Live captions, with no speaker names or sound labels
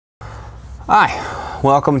Hi,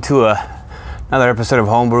 welcome to another episode of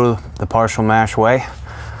Homebrew the Partial Mash Way.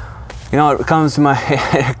 You know, it comes to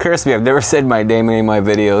it occurs to me, I've never said my name in any of my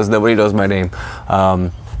videos. Nobody knows my name. I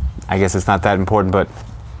guess it's not that important, but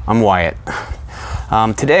I'm Wyatt.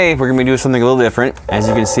 Today we're going to be doing something a little different. As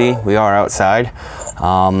you can see, we are outside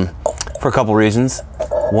for a couple reasons.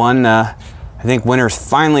 One, I think winter's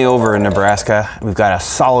finally over in Nebraska. We've got a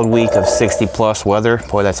solid week of 60+ weather.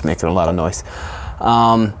 Boy, that's making a lot of noise.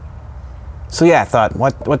 So yeah, I thought,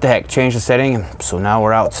 what the heck, change the setting. So now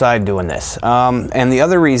we're outside doing this. And the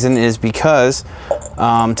other reason is because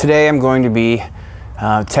today I'm going to be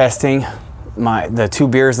testing the two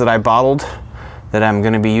beers that I bottled that I'm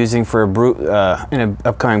going to be using for a brew in an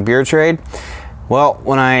upcoming beer trade. Well,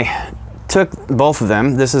 when I took both of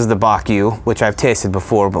them, this is the Bock You, which I've tasted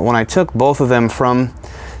before, but when I took both of them from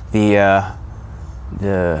the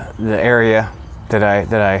area that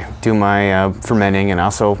I do my fermenting, and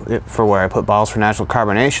also for where I put bottles for natural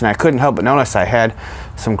carbonation, I couldn't help but notice I had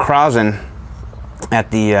some crozin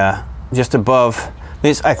at the just above.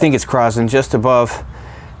 I think it's crozin just above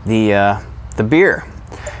the beer.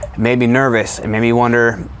 It made me nervous. It made me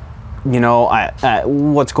wonder, you know,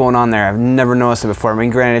 what's going on there. I've never noticed it before. I mean,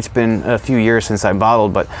 granted, it's been a few years since I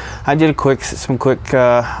bottled, but I did some quick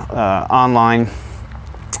online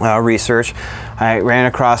research. I ran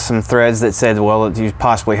across some threads that said, well, you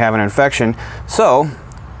possibly have an infection. So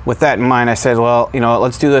with that in mind, I said, well, you know,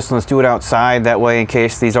 let's do this and let's do it outside. That way, in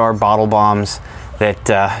case these are bottle bombs that,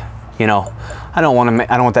 you know, I don't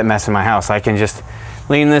want that mess in my house. I can just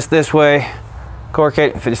lean this way, cork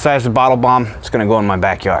it. If it decides to bottle bomb, it's going to go in my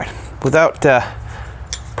backyard. Without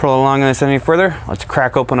prolonging this any further, let's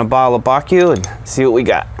crack open a bottle of Bock You and see what we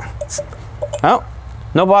got. Oh,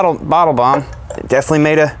 no bottle bomb. It definitely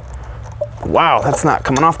made a, wow, that's not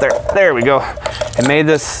coming off there. There we go. It made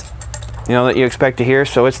this, you know, that you expect to hear,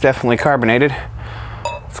 so it's definitely carbonated.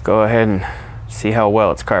 Let's go ahead and see how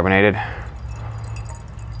well it's carbonated.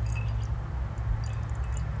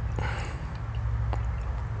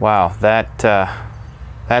 Wow,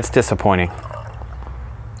 that's disappointing.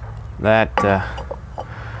 That's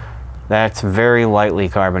very lightly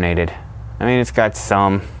carbonated. I mean, it's got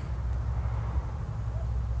some.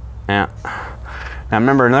 Yeah. Now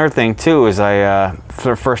remember, another thing too is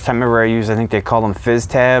for the first time ever I used, I think they call them fizz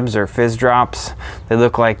tabs or fizz drops. They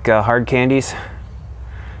look like hard candies.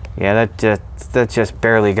 Yeah, that just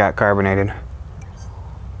barely got carbonated.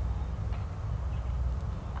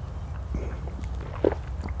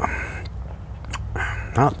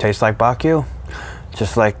 Oh, it tastes like Bock You.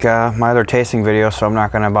 Just like my other tasting video, so I'm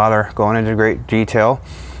not going to bother going into great detail.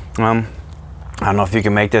 I don't know if you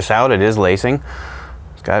can make this out. It is lacing.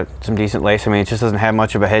 It's got some decent lace. I mean, it just doesn't have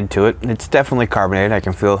much of a head to it. It's definitely carbonated. I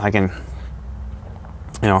can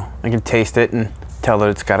taste it and tell that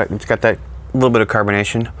it's got that little bit of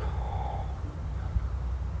carbonation.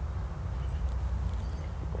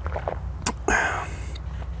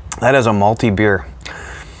 That is a malty beer.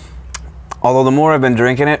 Although the more I've been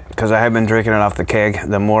drinking it, because I have been drinking it off the keg,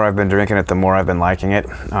 the more I've been drinking it, the more I've been liking it.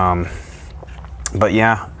 But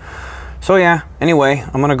yeah. So yeah, anyway,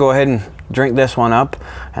 I'm gonna go ahead and drink this one up,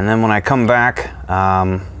 and then when I come back,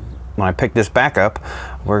 when I pick this back up,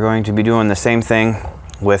 we're going to be doing the same thing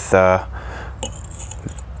with, that's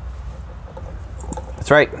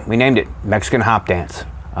right, we named it Mexican Hop Dance.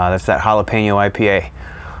 That's that jalapeno IPA.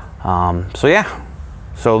 So yeah.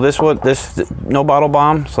 So this no bottle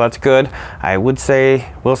bomb, so that's good. I will say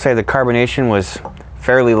the carbonation was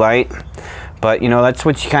fairly light, but you know, that's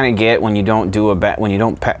what you kind of get when you don't do batch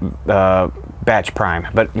prime.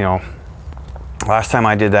 But you know, last time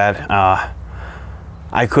I did that,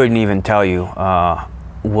 I couldn't even tell you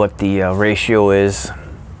what the ratio is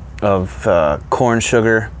of corn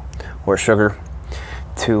sugar or sugar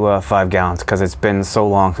to 5 gallons, because it's been so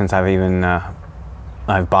long since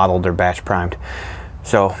I've bottled or batch primed.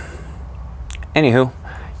 So, anywho,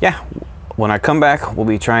 yeah, when I come back, we'll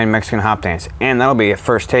be trying Mexican Hop Dance, and that'll be a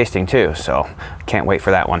first tasting too, so can't wait for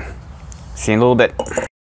that one. See you in a little bit.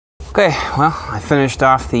 Okay, well, I finished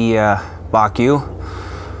off the Bock You.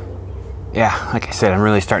 Yeah, like I said, I'm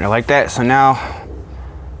really starting to like that. So now,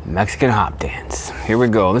 Mexican Hop Dance. Here we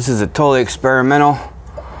go. This is a totally experimental.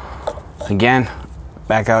 Again,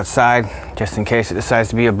 back outside, just in case it decides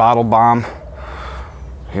to be a bottle bomb.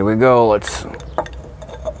 Here we go. Let's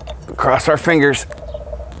cross our fingers.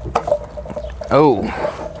 Oh,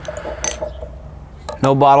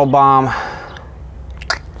 no bottle bomb,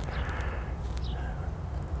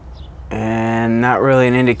 and not really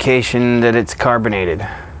an indication that it's carbonated.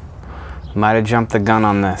 Might have jumped the gun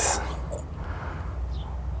on this.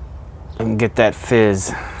 And get that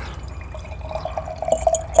fizz.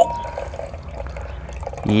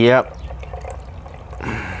 Yep.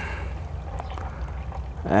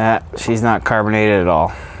 She's not carbonated at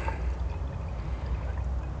all.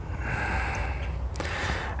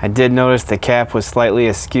 I did notice the cap was slightly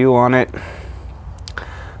askew on it,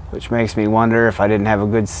 which makes me wonder if I didn't have a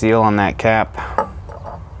good seal on that cap.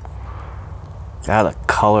 God, the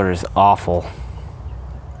color is awful.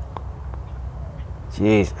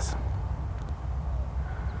 Jesus.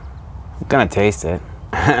 I'm gonna taste it.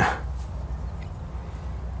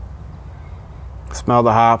 Smell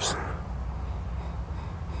the hops.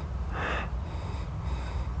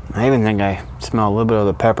 I even think I smell a little bit of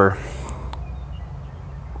the pepper.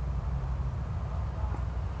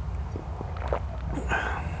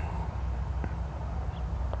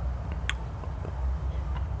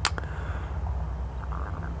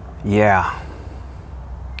 Yeah.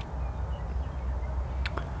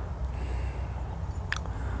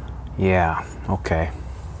 Yeah, okay.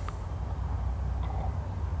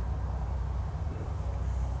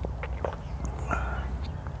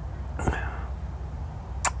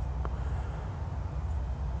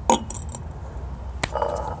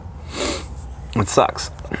 It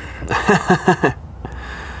sucks.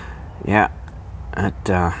 Yeah,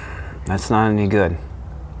 that's not any good.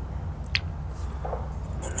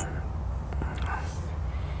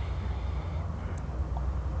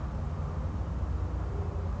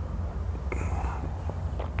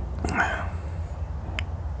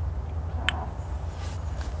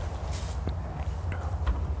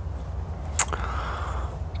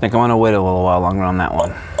 I think I'm gonna wait a little while longer on that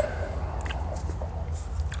one.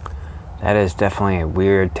 That is definitely a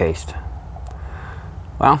weird taste.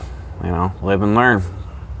 Well, you know, live and learn.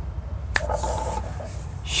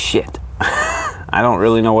 Shit. I don't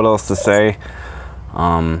really know what else to say.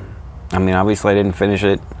 I mean, obviously I didn't finish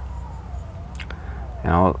it. You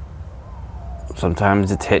know,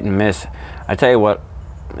 sometimes it's hit and miss. I tell you what,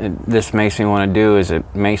 this makes me want to do is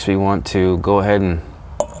it makes me want to go ahead and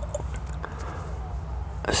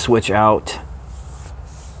switch out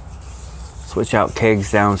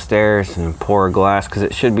kegs downstairs and pour a glass, because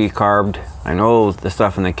it should be carved. I know the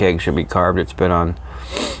stuff in the keg should be carved. It's been on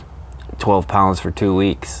 12 pounds for 2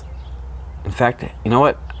 weeks. In fact, you know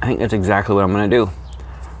what? I think that's exactly what I'm gonna do.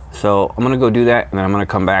 So I'm gonna go do that, and then I'm gonna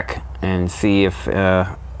come back and see if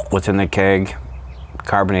what's in the keg,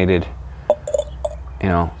 carbonated, you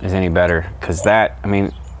know, is any better. Because that, I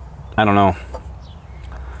mean, I don't know.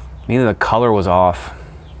 Either the color was off.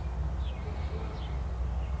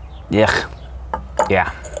 Yeah.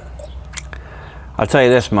 Yeah. I'll tell you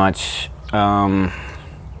this much. If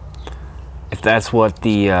that's what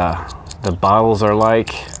the bottles are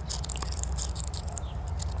like,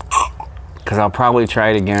 because I'll probably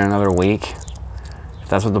try it again another week. If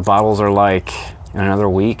that's what the bottles are like in another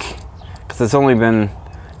week, because it's only been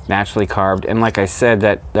naturally carved, and like I said,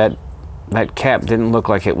 that cap didn't look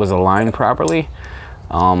like it was aligned properly.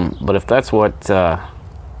 But if that's what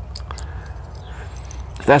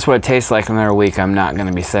it tastes like in another week, I'm not going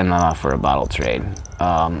to be sending that off for a bottle trade.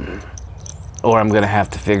 Or I'm going to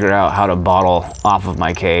have to figure out how to bottle off of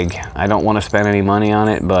my keg. I don't want to spend any money on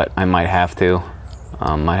it, but I might have to.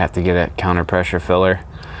 Might have to get a counter pressure filler.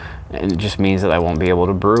 And it just means that I won't be able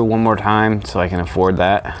to brew one more time, so I can afford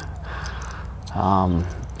that.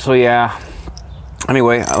 So yeah.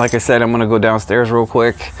 Anyway, like I said, I'm going to go downstairs real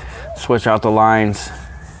quick, switch out the lines,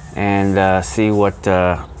 and see what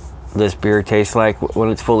this beer tastes like when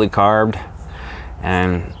it's fully carved.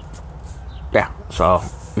 And yeah, so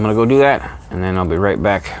I'm gonna go do that, and then I'll be right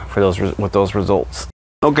back for with those results.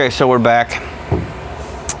 Okay, so we're back.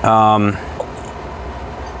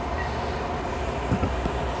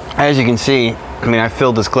 As you can see, I mean, I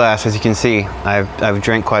filled this glass. As you can see, I've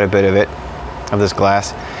drank quite a bit of this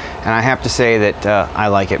glass, and I have to say that I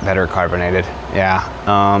like it better carbonated. Yeah,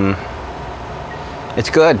 it's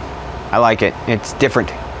good. I like it. It's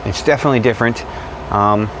different. It's definitely different.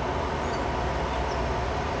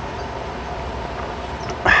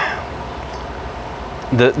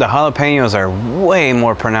 The jalapenos are way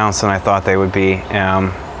more pronounced than I thought they would be.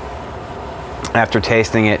 After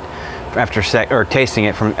tasting it, after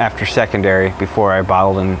secondary, before I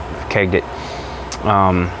bottled and kegged it.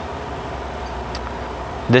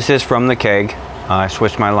 This is from the keg. I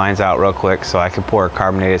switched my lines out real quick so I could pour a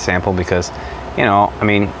carbonated sample, because, you know, I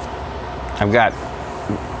mean, I've got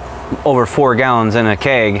over 4 gallons in a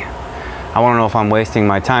keg. I want to know if I'm wasting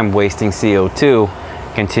my time wasting CO2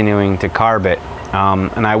 continuing to carb it.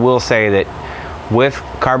 And I will say that with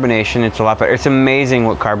carbonation, it's a lot better. It's amazing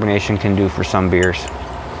what carbonation can do for some beers.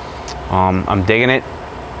 I'm digging it.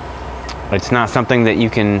 It's not something that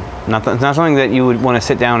it's not something that you would want to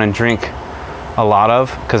sit down and drink a lot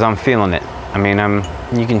of, because I'm feeling it. I mean,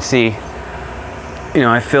 you can see, you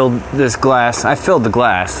know, I filled the glass.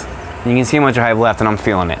 You can see how much I have left, and I'm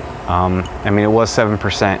feeling it. I mean, it was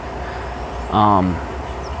 7%.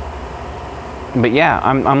 But yeah,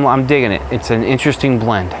 I'm digging it. It's an interesting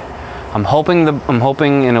blend. I'm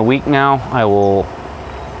hoping in a week now I will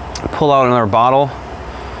pull out another bottle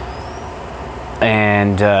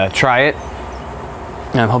and try it.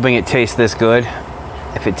 And I'm hoping it tastes this good.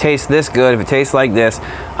 If it tastes this good, if it tastes like this,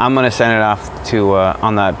 I'm gonna send it off to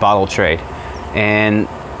on that bottle trade, and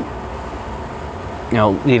you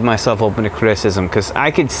know, leave myself open to criticism, because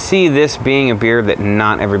I could see this being a beer that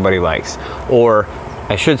not everybody likes, or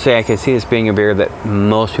I should say I could see this being a beer that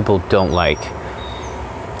most people don't like.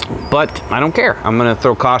 But I don't care. I'm gonna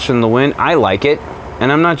throw caution in the wind. I like it,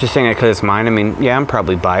 and I'm not just saying it because it's mine. I mean, yeah, I'm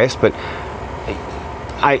probably biased, but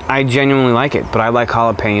I genuinely like it. But I like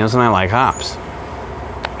jalapenos and I like hops.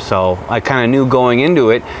 So I kind of knew going into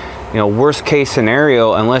it, you know, worst case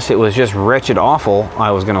scenario, unless it was just wretched awful,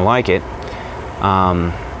 I was gonna like it.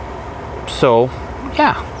 So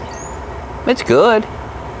yeah, it's good.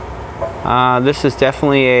 This is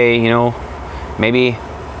definitely a, you know, maybe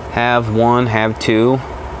have one, have two,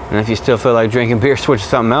 and if you still feel like drinking beer, switch to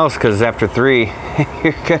something else, because after 3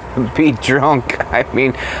 you're gonna be drunk. I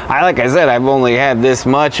mean, like I said, I've only had this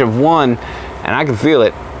much of one, and I can feel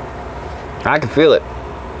it. I can feel it.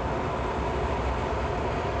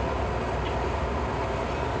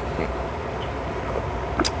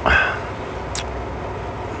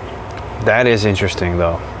 That is interesting,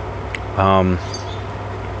 though.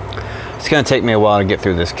 It's gonna take me a while to get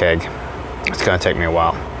through this keg. It's gonna take me a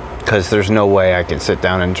while, because there's no way I can sit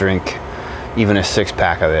down and drink even a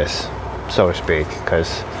 6-pack of this, so to speak,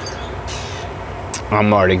 because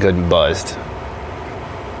I'm already good and buzzed.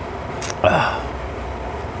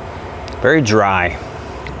 Very dry,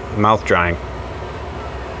 mouth drying.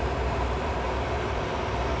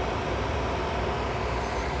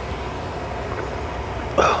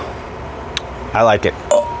 I like it.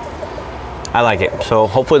 I like it. So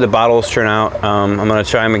hopefully the bottles turn out. I'm gonna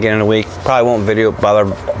try them again in a week. Probably won't bother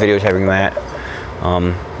videotaping that.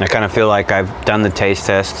 I kind of feel like I've done the taste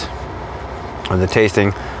test, or the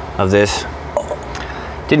tasting of this.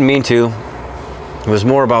 Didn't mean to. It was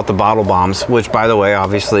more about the bottle bombs, which, by the way,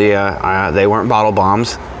 obviously they weren't bottle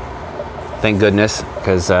bombs. Thank goodness,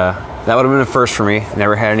 because that would have been a first for me.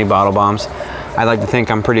 Never had any bottle bombs. I like to think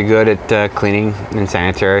I'm pretty good at cleaning and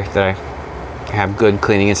sanitary, that I have good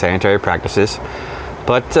cleaning and sanitary practices.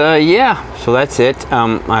 But yeah, so that's it.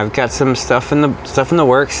 I've got some stuff in the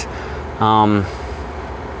works.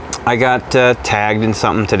 I got tagged in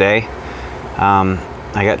something today.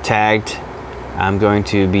 I got tagged. I'm going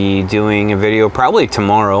to be doing a video probably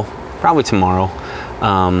tomorrow, where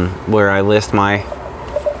I list my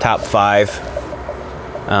top 5.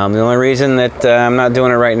 The only reason that I'm not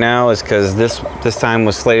doing it right now is because this time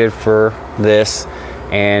was slated for this,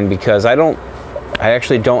 and because I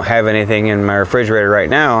actually don't have anything in my refrigerator right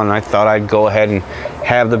now, and I thought I'd go ahead and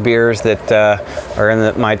have the beers that are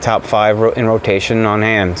in my top 5 in rotation on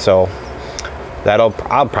hand. So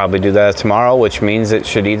I'll probably do that tomorrow, which means it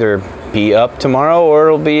should either be up tomorrow, or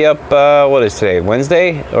it'll be up, what is today,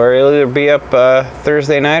 Wednesday? Or it'll either be up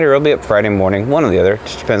Thursday night, or it'll be up Friday morning, one or the other.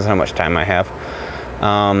 Just depends on how much time I have.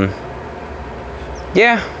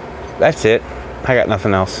 Yeah, that's it. I got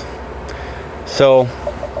nothing else. So,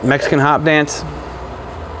 Mexican hop dance,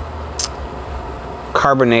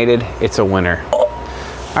 carbonated, it's a winner.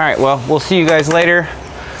 All right, well, we'll see you guys later.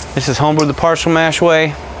 This is Homebrew the Partial Mash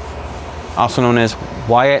Way, also known as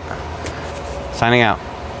Wyatt, signing out.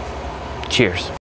 Cheers.